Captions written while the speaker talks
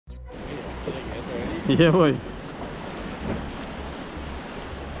Yeah, boy.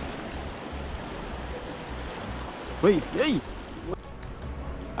 Wait, hey.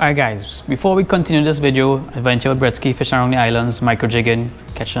 Alright guys, before we continue this video, adventure with Brettski, fishing around the islands, micro-jigging,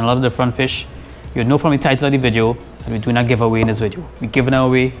 catching a lot of different fish, you know from the title of the video that we do not give away in this video. We're giving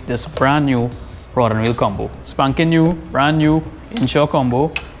away this brand new rod and reel combo. Spanking new, brand new, inshore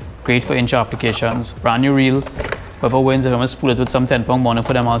combo, great for inshore applications, brand new reel. Whoever wins, if I'm going to spool it with some 10-pound mono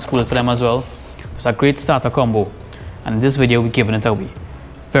for them, I'll spool it for them as well. It's a great starter combo, and in this video we're giving it away.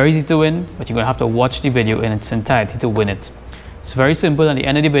 Very easy to win, but you're going to have to watch the video in its entirety to win it. It's very simple. At the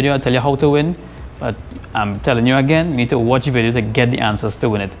end of the video I'll tell you how to win, but I'm telling you again, you need to watch the video to get the answers to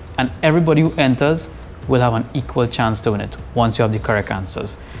win it. And everybody who enters will have an equal chance to win it once you have the correct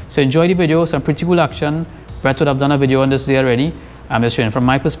answers. So enjoy the video, some pretty cool action. Brett would have done a video on this day already. I'm just showing from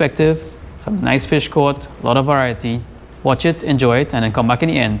my perspective, some nice fish caught, a lot of variety. Watch it, enjoy it, and then come back in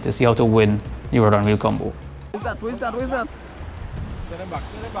the end to see how to win the rod and reel combo. Where's that? Where's that? Where's that? Send it back,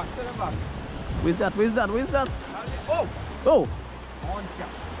 send it back, send it back. Where's that? Where's that? Where's that? Oh! Oh! On, cap.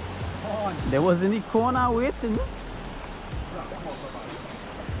 On. There was in the corner waiting.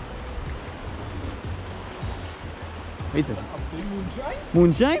 Wait a minute. Moonshine?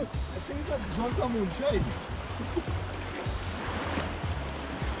 Moonshine? I think that's drunk on moonshine.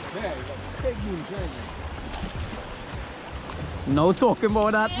 Yeah, it's a big moonshine. No talking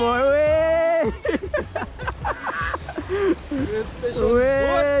about that, boy. Way!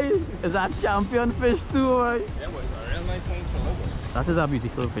 Way! Is that champion fish too, boy? Yeah, boy, it's a real nice size for boy. That is a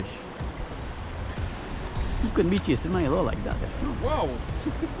beautiful fish. You couldn't be chasing my lure like that. Yes, no? Wow!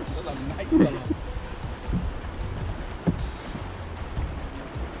 That's a nice one.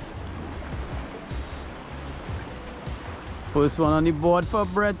 First one on the board for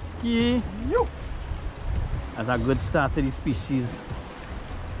Brettski. Yo! That's a good start to the species.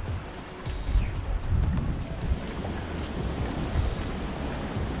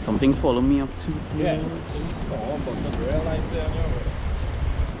 Something follow me up too. Yeah. Oh, but it's real nice there.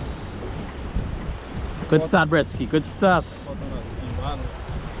 Good start, Brettski. Good start.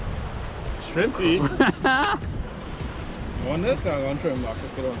 Shrimpy. On this guy, I'm going to trim back.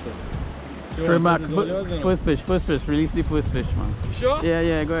 Let's get on to it. Trim back. First fish, first fish. Release the first fish, man. You sure? Yeah,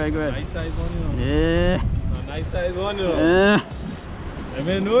 yeah, go ahead, go ahead. Nice size one, you know. Yeah. A nice size one, you know. Let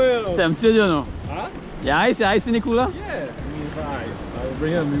me know, you know. Tempted, you know. Huh? Yeah, ice in the cooler? Yeah. I mean, for ice. I will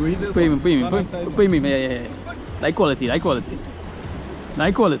bring him. We eat this Premium, one. premium, yeah, yeah, yeah. Like quality, like quality.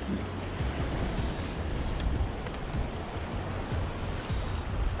 Like quality.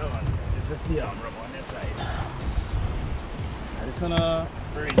 Come on. It's just the arm rub on this side. I just want to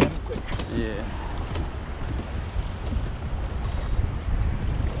bury them quick. Yeah.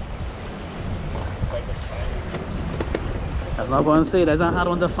 I was not going to say there's a hard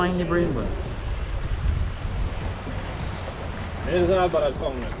one to find the brain, but It is not bad at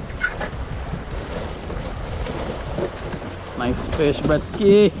coming. nice fish,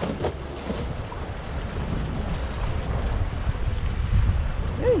 Brettski.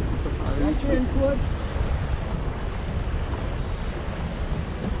 Hey,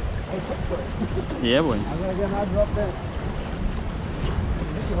 yeah, boy. I'm gonna get my drop there.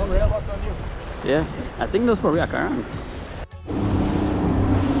 You real hot on you. Yeah, I think those probably are current. You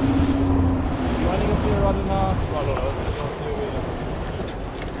want to get your rod in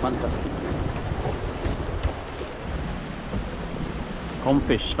Fantastic. Come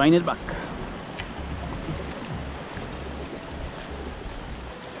fish, find it back.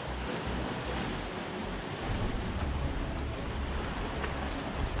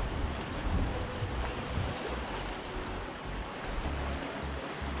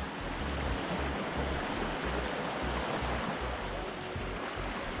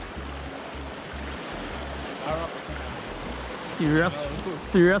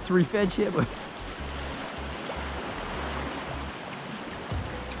 Serious reef edge here, but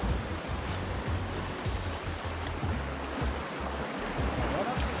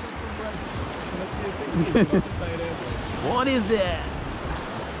what is that?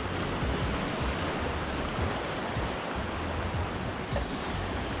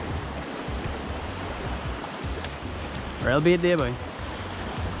 Real bait there, boy.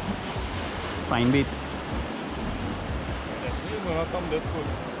 Fine bait. Come this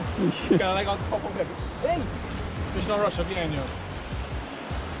good. Kind of like on top of it. Hey! Fish not rush up behind you.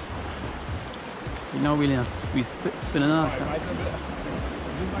 You know, Williams, we spinning out.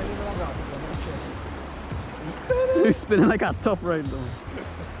 We're spinning like a top right now.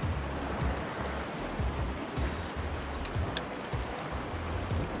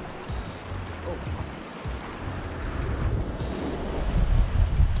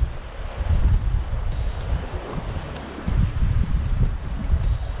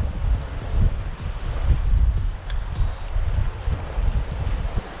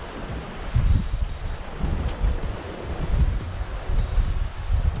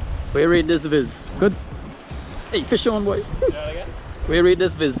 Where rate this viz? Good. Hey, fish on, boy. Where rate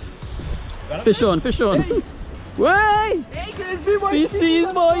this viz? Fish on, fish on. Hey. Way! Hey, Crispy boy! Species,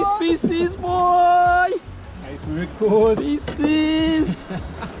 boy! Species, boy! Nice record. Species!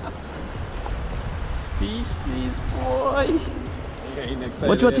 Species, boy! Okay, next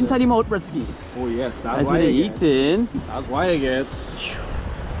What you watch inside the mouth, Brettski? Oh yes, That's what they're eating. That's why I get.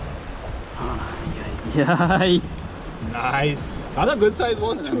 Yeah. Nice. That's a good size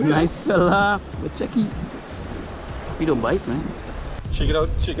one too. Nice fella. But checky. We don't bite, man. Shake it out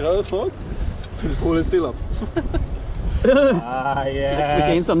of his mouth. Just hold it still up. Ah, yeah. We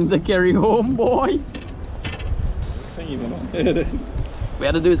gained something to carry home, boy. We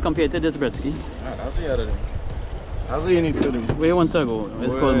had to do is compare to this, Brettski. That's what you had to do. That's what you need to do. Where you want to go?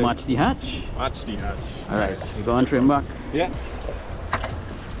 It's called match the hatch. Match the hatch. Alright, we go and trim back. Yeah.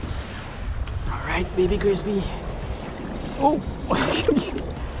 Alright, baby Crispy. Oh!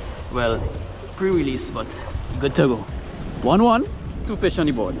 Well, pre-release, but good to go. 1-1, 2 fish on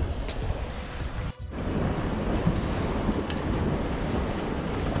the board.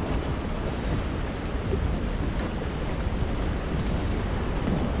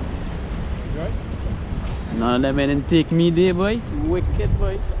 None of them didn't take me there, boy. Wicked,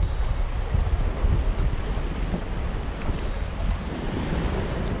 boy.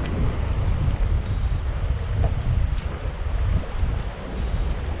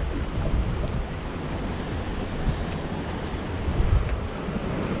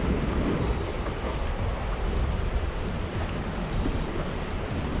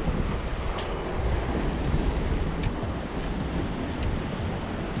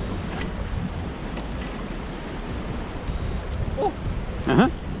 Uh-huh. I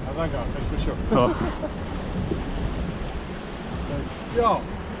think I'll fish for sure. Oh. Yo.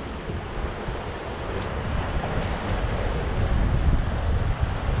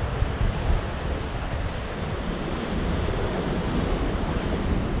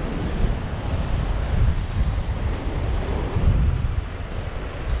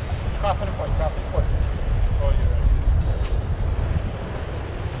 Cross on the point, cross on the point. Oh, you're right.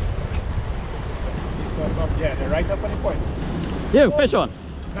 These ones up, yeah, they're right up on the point. Yeah, fish on.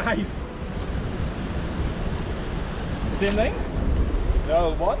 Nice. Same thing?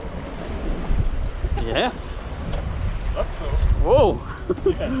 No, what? Yeah. That's so. Whoa.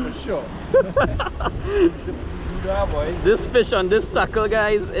 Yeah, for sure. Yeah, boy. This fish on this tackle,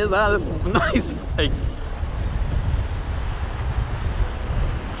 guys, is a nice fight.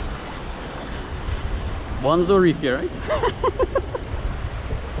 One's no reef here, right?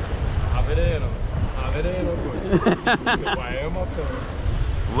 Have it in, have it in, of course. Why am I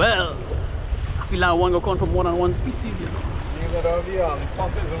Well, I feel like one go count for more than one species, you know. you got the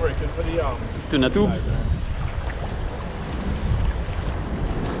pump isn't working for the Tuna tubes.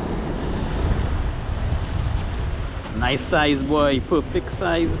 Nice size, boy. Perfect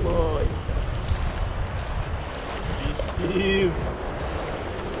size, boy. Species.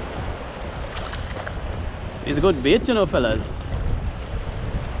 It's a good bait, you know, fellas.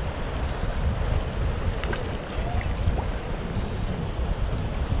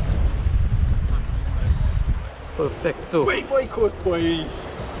 Perfecto. Wait, boy, course, boy. Look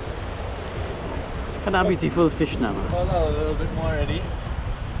at that beautiful fish now. Hold on a little bit more ready.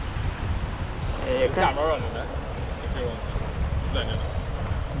 There's camera on it, man. If you want to.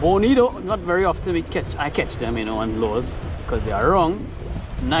 Bonito, not very often I catch them, you know, on lures because they are wrong.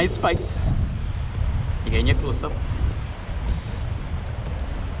 Nice fight. You getting your close up.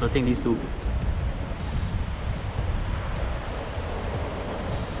 I think these two.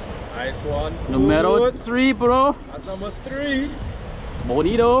 Nice one. Numero 3, bro. That's number 3.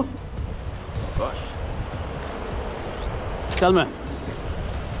 Bonito. Gosh. Tell me.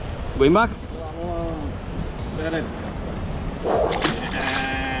 Going back? Set it.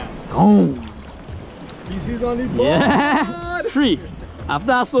 Oh. Species on the board. Yeah. 3.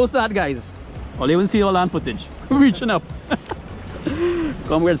 After a slow start, guys. I'll even see all land footage. Reaching up.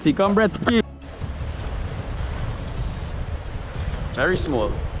 Come, Brettski. Come, Brettski. Very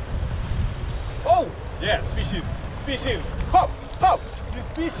small. Oh! Yeah, species. Species. Hop! Hop! The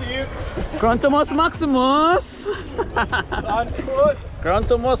species. Crontomus maximus. On foot.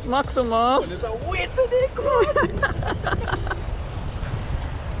 Crontomus maximus. There's a way to the court.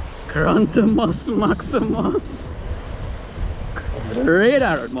 Crontomus maximus.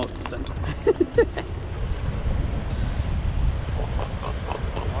 Radar at most.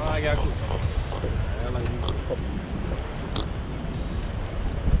 I got close.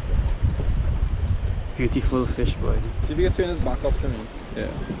 Beautiful fish, boy. See if you can turn his back up to me.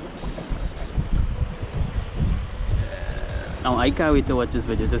 Yeah. Now I can't wait to watch this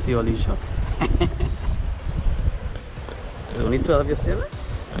video to see all these shots. There's only 12 you see, right?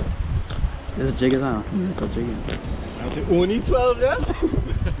 This jig is on. Only 12 then?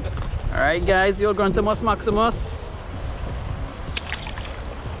 Alright guys, you're going to Maximus.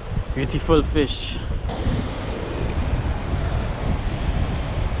 Beautiful fish.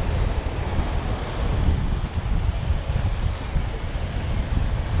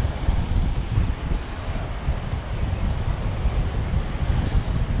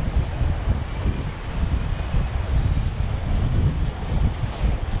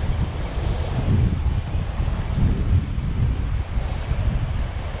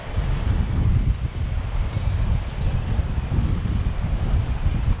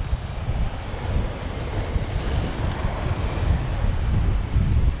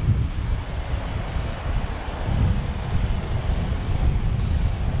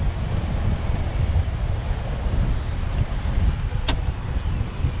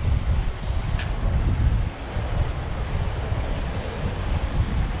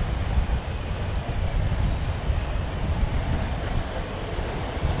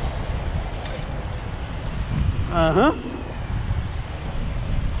 Uh-huh.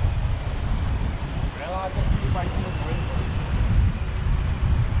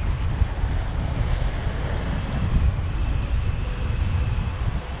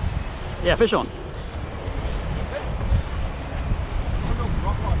 Yeah, fish on.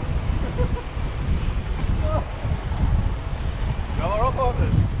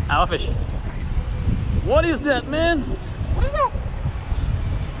 Our fish. What is that, man? What is that?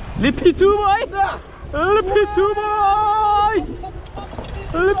 Lippy 2 boy! Lippy 2 boy!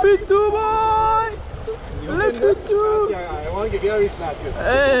 Lippy 2 boy! Lippy 2! I want to give you a resnap.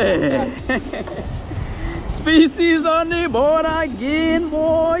 Hey! Species on the board again,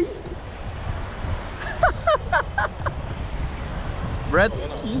 boy!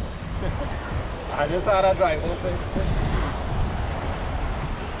 Brettski. I just had a drive open.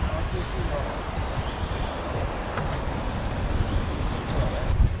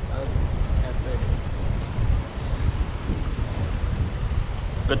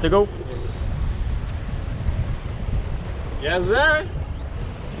 Good to go. Yes, sir.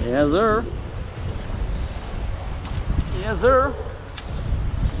 Yes, sir. Yes, sir.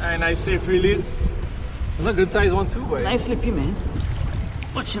 And nice safe release. It's a good size one too, boy. Nice lippy, man.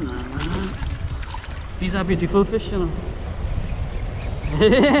 Watch him, man. These are beautiful fish, you know.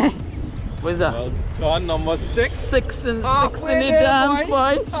 What is that? Well, it's on number 6. Six in the dance,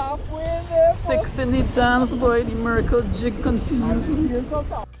 boy. Halfway there, 6 in the dance, boy. The miracle jig continues.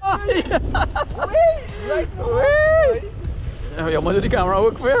 Right. You want to do the camera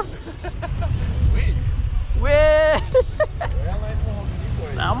work for you? Wait. Wait!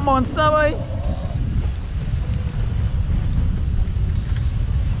 That monster, boy.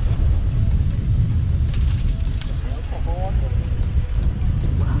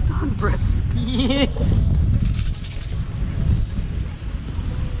 Well done, Brettski.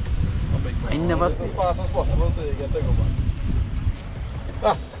 I never as fast as possible so you get to go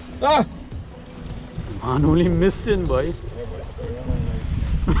back. Man, only missing, boy.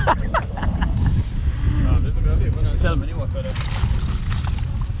 Tell me what better.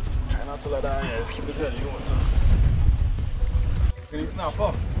 Try not to let that, yeah, just keep it there. You want to. Can you snap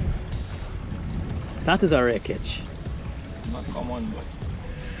off? That is a rare catch. Not common, but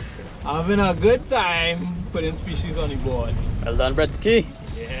having a good time putting species on the board. Well done, Brettski.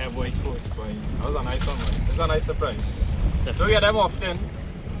 Yeah, boy, close, boy. That was a nice one, man. It's a nice surprise. Don't get them often.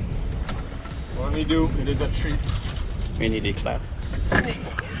 When we do, it is a treat. We need a class.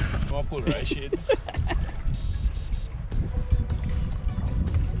 More polarized shades.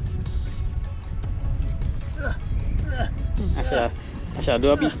 I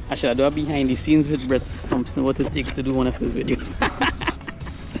should do a behind the scenes with Brett something what it takes to do one of his videos.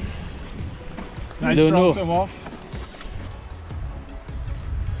 Nice don't know. Him off.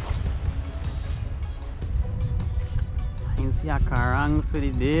 I can see a karangs for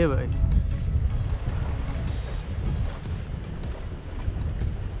the day, boy.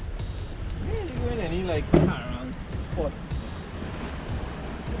 Really doing any like carang spot?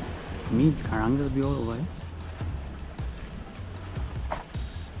 To me, karangs just be all over.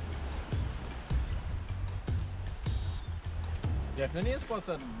 Definitely spots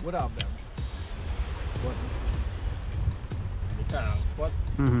that would have them. But the carang spots,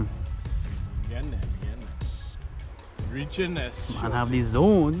 again there. Reaching this. Man have the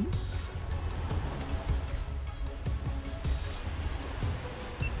zone.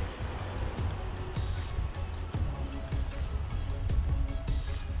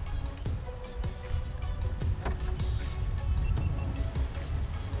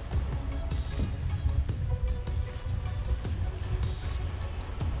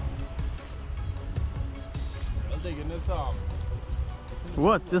 taking this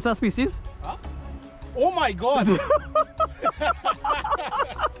What? This a species? Huh? Oh my god!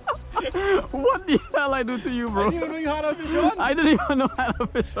 What the hell I do to you, bro? I didn't even know you had a fish on. I didn't even know I had a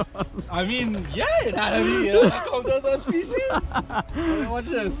fish on. I mean, yeah, it had to be. That counts as a species. Watch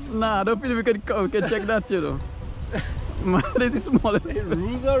this. Nah, I don't feel we can check that, you know. Man, this is smallest. Hey,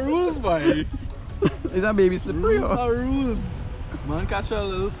 rules are rules, boy. Is that baby slippery? Rules are rules. Man catch a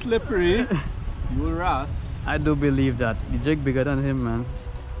little slippery, you will rust. I do believe that. The jig bigger than him, man.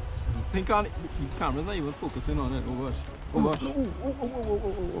 Think on it. The camera's not even focusing on it. Oh gosh. Oh gosh.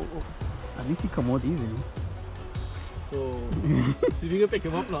 Oh. At least he come out easy. So, see if you can pick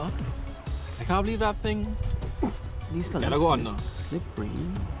him up now. I can't believe that thing. These fellas Gotta go on now. slippery.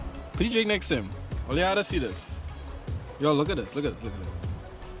 Put your jig next to him. All you gotta see this. Yo, look at this. Look at this. Look at this.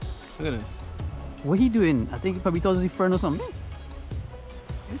 Look at this. What he doing? I think he probably thought it was a fern or something.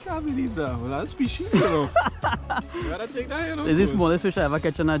 I can't believe that. Well, that's species, you know. You gotta take that, you know. Is the smallest fish I ever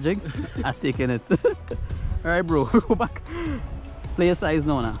catch on a jig? I'm taking it. Alright, bro, go back. Play your size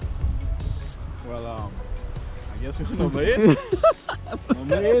now. Well, I guess we're number 8.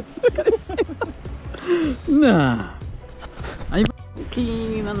 Number 8. Nah. And you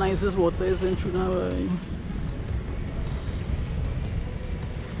clean and nice this water is in Trinidad.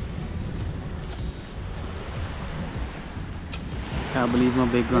 Can't believe my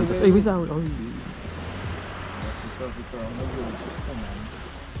big grunt. Hey, who's out? Oh.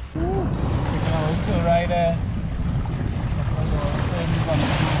 Right there.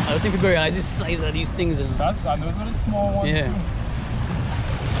 I don't think people realize the size of these things. And those are the small ones. Yeah. Too.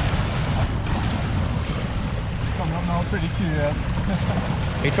 Coming up now, pretty curious.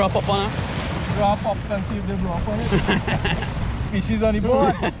 You drop up on her? Drop up and see if they blow up on it. Species on the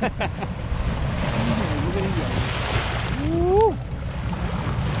board. Woo.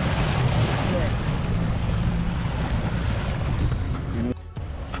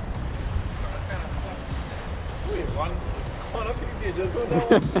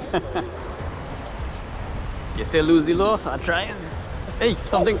 You say lose the law? I'll try it. Hey,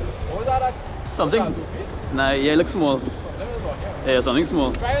 something. What was that? Something. Nah, yeah, it looks small. Yeah, something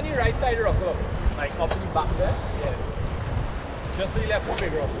small. Try on the right side of the rock, look. Like up in the back there. Yeah. Just to the left, one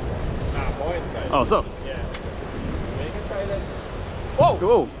big rock. Nah, more inside. Oh, so? Yeah. Then you can try that. Whoa!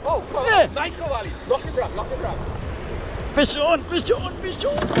 Whoa! Oh, come Yeah. on. Nice go, Ali. Lock your grab, lock your grab. Fish on, fish on, fish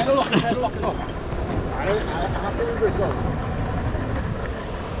on! Pedal lock it, pedal lock it up. I have to reverse it.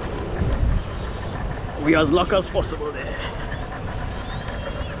 We are as lucky as possible there.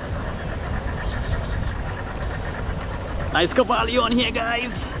 Nice cavalli on here,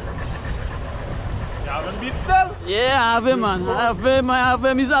 guys. You haven't beat still? Yeah, I have him, man. I have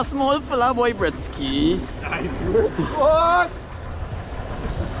him. He's a small fella boy, Brettski. Nice work. What?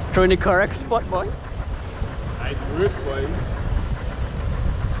 Throwing the correct spot, boy. Nice work, boy.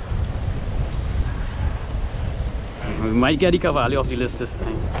 We might get the cavalli off the list this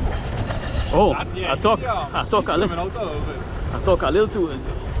time. Oh, I talk a little too. You're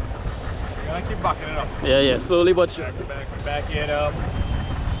gonna keep backing it up. Yeah, slowly but sure. Back it up.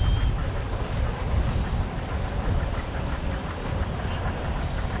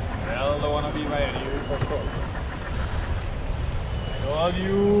 Well, don't wanna be my enemy for sure. I love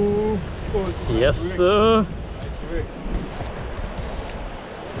you. Yes, sir. Nice work.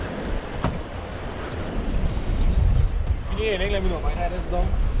 If you need anything, let me know. My head is down.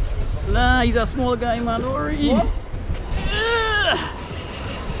 Nah, he's a small guy, man. Don't worry. What?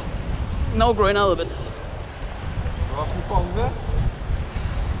 Now growing a little bit. Off the pond there.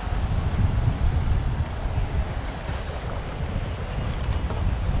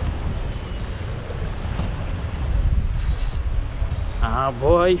 Ah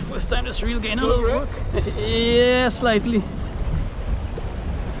boy, first time this reel getting a little work. Yeah, slightly.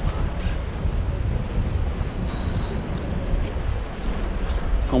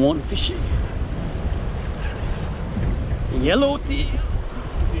 Come on, fishy. Yellow tail.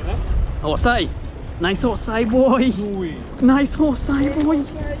 See that? Horseye. Nice horseye, boy. No way. Nice horseye, boy.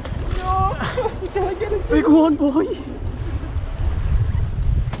 No! Trying to get it. Big one, boy.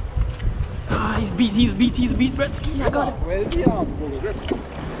 Ah, he's beat, Brettski. I got it. Where's the arm?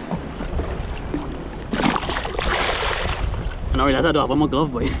 No, that's a dog. I'm a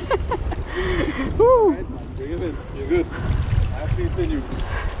glove, boy. Woo. Right, man. Bring it in. You're good. I have faith in you.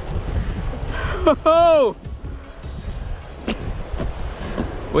 Oh!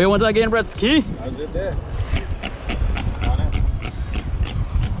 Where you want again, Brettski? How's it there? On it.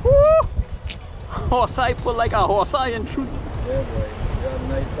 Woo! Horseye pull like a horseye and shoot. Yeah, boy. You got a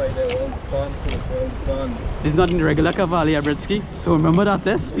nice fight there. Well done, coach. Well done. This is not in the regular cavalli, Brettski. So remember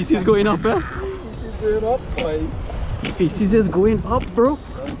that, species going up, Species going up, boy. Species is going up, bro.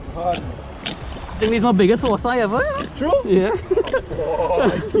 Hard. I think this is my biggest horse I ever. True? Yeah. Oh,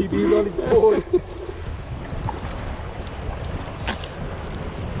 I keep these on the board.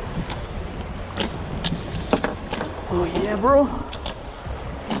 Oh yeah, bro.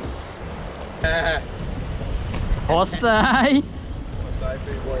 Yeah. Horse eye.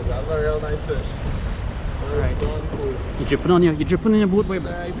 Big boys. That's a real nice fish. Alright. Cool. You're dripping on your boat, boy.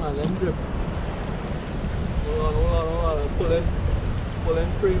 Alright, man, let him drip. Hold on. Pull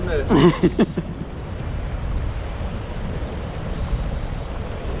in cream there.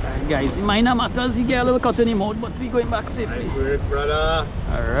 Alright, guys, it might not matter as you get a little cut in your mouth, but we're going back safely. Nice work, brother.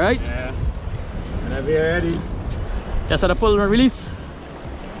 Alright. Yeah. Whenever you're ready. Just had a pull and release.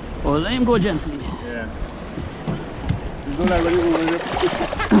 Oh, let him go gently. Yeah. You don't like really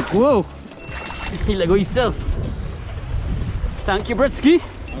Whoa! He let go himself. Thank you, Brettski.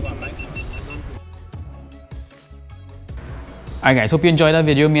 Alright guys, hope you enjoyed that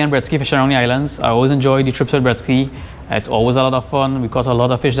video. Me and Brettski fishing around the islands. I always enjoy the trips with Brettski. It's always a lot of fun. We caught a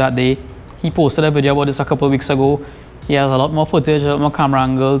lot of fish that day. He posted a video about this a couple of weeks ago. He has a lot more footage, a lot more camera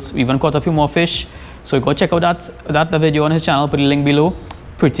angles. We even caught a few more fish. So go check out that video on his channel. Put the link below.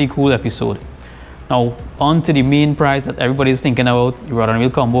 Pretty cool episode. Now on to the main prize that everybody's thinking about, the rod and reel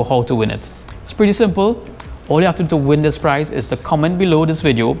combo, how to win it. It's pretty simple. All you have to do to win this prize is to comment below this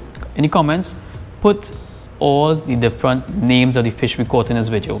video. In the comments, put all the different names of the fish we caught in this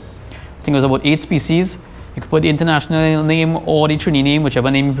video. I think it was about 8 species. You could put the international name or the Trini name,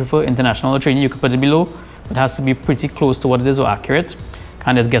 whichever name you prefer, international or Trini, you could put it below. It has to be pretty close to what it is or accurate.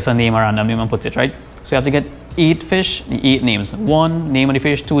 Can't just guess a name, a random name and put it, right? So you have to get 8 fish, the 8 names. 1, name of the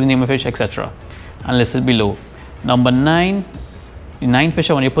fish, 2, the name of the fish, etc. And list it below. Number 9, the 9 fish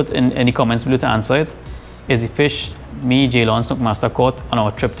I want you to put in any comments below to answer it, is the fish me, Jaylon, Snookmaster caught on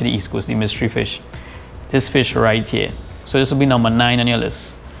our trip to the East Coast, the mystery fish. This fish right here. So this will be number 9 on your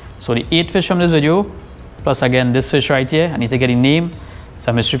list. So the 8 fish from this video, plus again this fish right here, I need to get a name. It's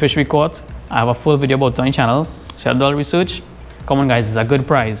a mystery fish we caught. I have a full video about it on the channel. So you have to do all the research. Come on guys, it's a good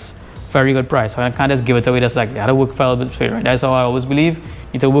prize. Very good prize. So I can't just give it away just like, you had to work for a little bit, right? That's how I always believe.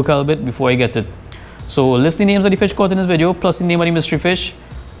 You need to work a little bit before you get it. So list the names of the fish caught in this video, plus the name of the mystery fish,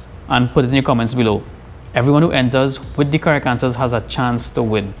 and put it in your comments below. Everyone who enters with the correct answers has a chance to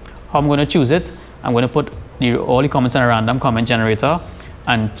win. How I'm going to choose it, I'm going to put all the comments in a random comment generator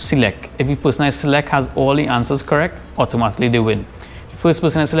and select. If the person I select has all the answers correct, automatically they win. If the first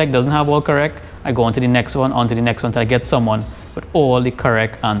person I select doesn't have all correct, I go on to the next one, until I get someone with all the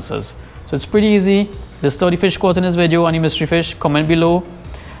correct answers. So it's pretty easy. List all the fish caught in this video and the mystery fish, comment below,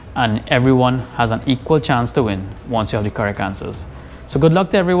 and everyone has an equal chance to win once you have the correct answers. So good luck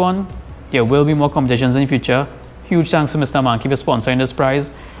to everyone. There will be more competitions in the future. Huge thanks to Mr. Monkey for sponsoring this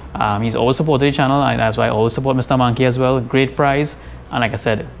prize. He's always supported the channel, and that's why I always support Mr. Monkey as well. Great prize. And like I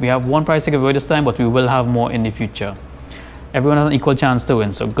said, we have one prize to give away this time, but we will have more in the future. Everyone has an equal chance to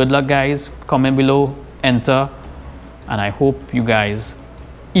win. So good luck guys. Comment below, enter. And I hope you guys,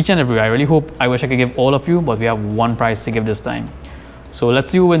 each and every, I really hope, I wish I could give all of you, but we have one prize to give this time. So let's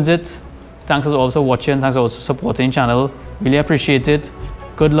see who wins it. Thanks as always for watching. Thanks for also supporting the channel. Really appreciate it.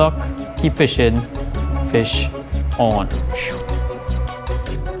 Good luck. Keep fishing. Fish on.